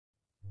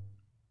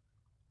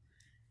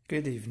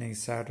Good evening,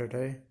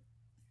 Saturday.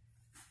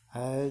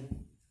 I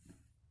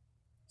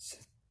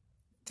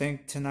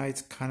think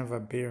tonight's kind of a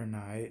beer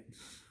night.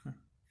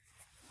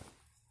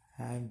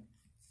 I'm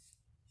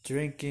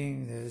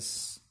drinking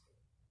this.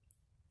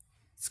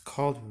 It's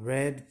called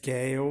Red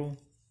Gale.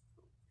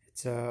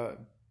 It's a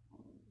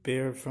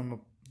beer from a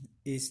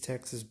East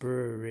Texas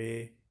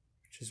brewery,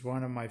 which is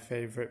one of my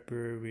favorite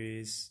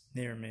breweries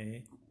near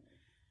me.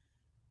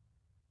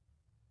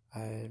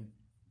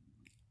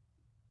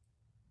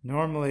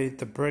 Normally,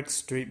 the Brick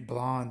Street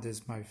Blonde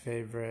is my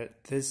favorite.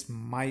 This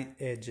might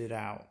edge it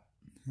out.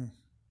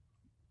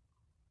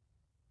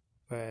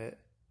 But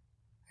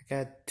I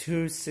got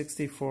two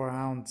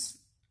 64-ounce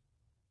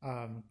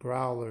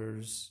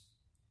growlers.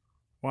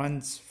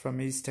 One's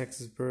from East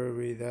Texas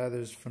Brewery, the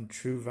other's from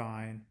True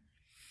Vine.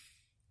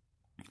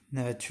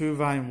 The True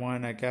Vine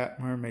one I got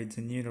Mermaids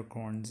and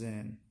Unicorns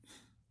in.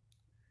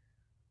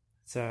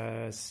 It's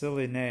a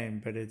silly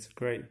name, but it's a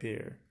great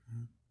beer.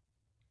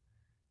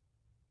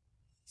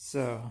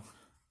 So,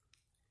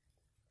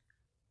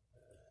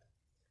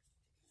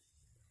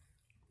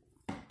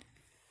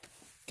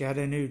 got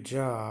a new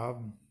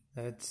job.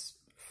 That's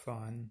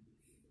fun.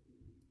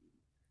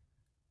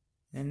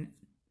 And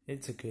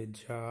it's a good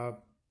job.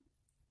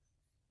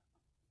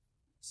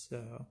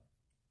 So,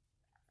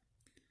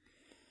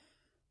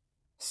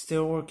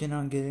 still working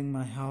on getting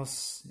my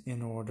house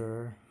in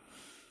order.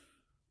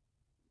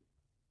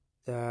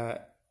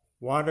 The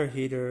water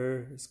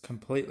heater is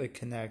completely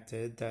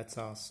connected. That's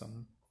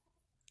awesome.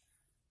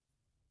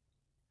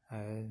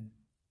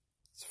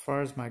 As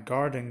far as my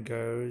garden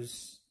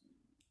goes,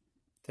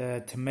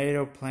 the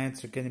tomato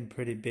plants are getting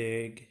pretty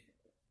big.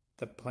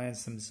 The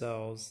plants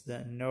themselves,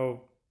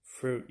 no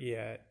fruit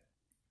yet,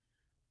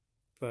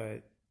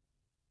 but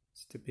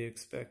it's to be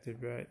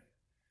expected, right?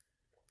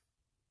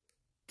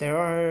 There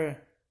are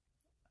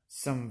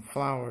some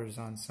flowers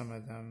on some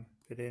of them,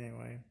 but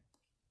anyway.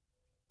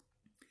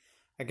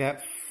 I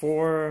got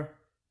 4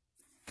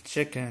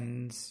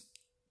 chickens,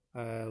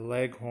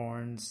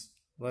 leghorns,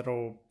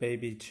 little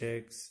baby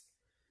chicks.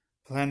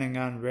 Planning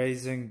on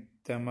raising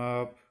them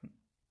up,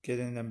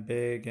 getting them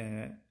big,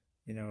 and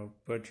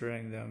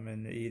butchering them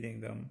and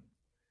eating them.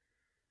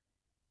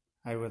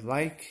 I would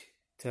like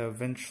to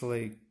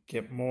eventually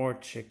get more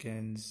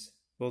chickens.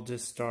 We'll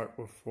just start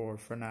with 4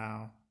 for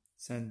now,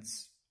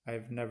 since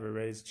I've never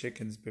raised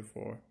chickens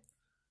before.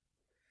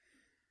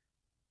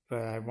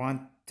 But I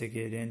want to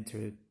get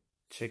into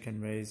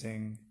chicken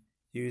raising,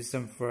 use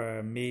them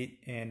for meat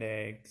and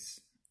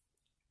eggs.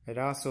 I'd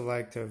also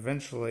like to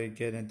eventually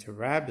get into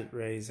rabbit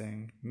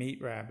raising,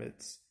 meat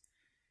rabbits,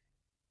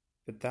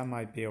 but that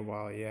might be a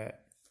while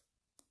yet.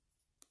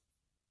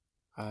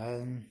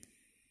 So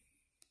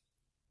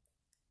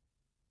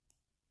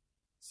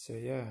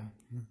yeah,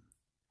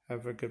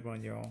 have a good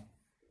one, y'all.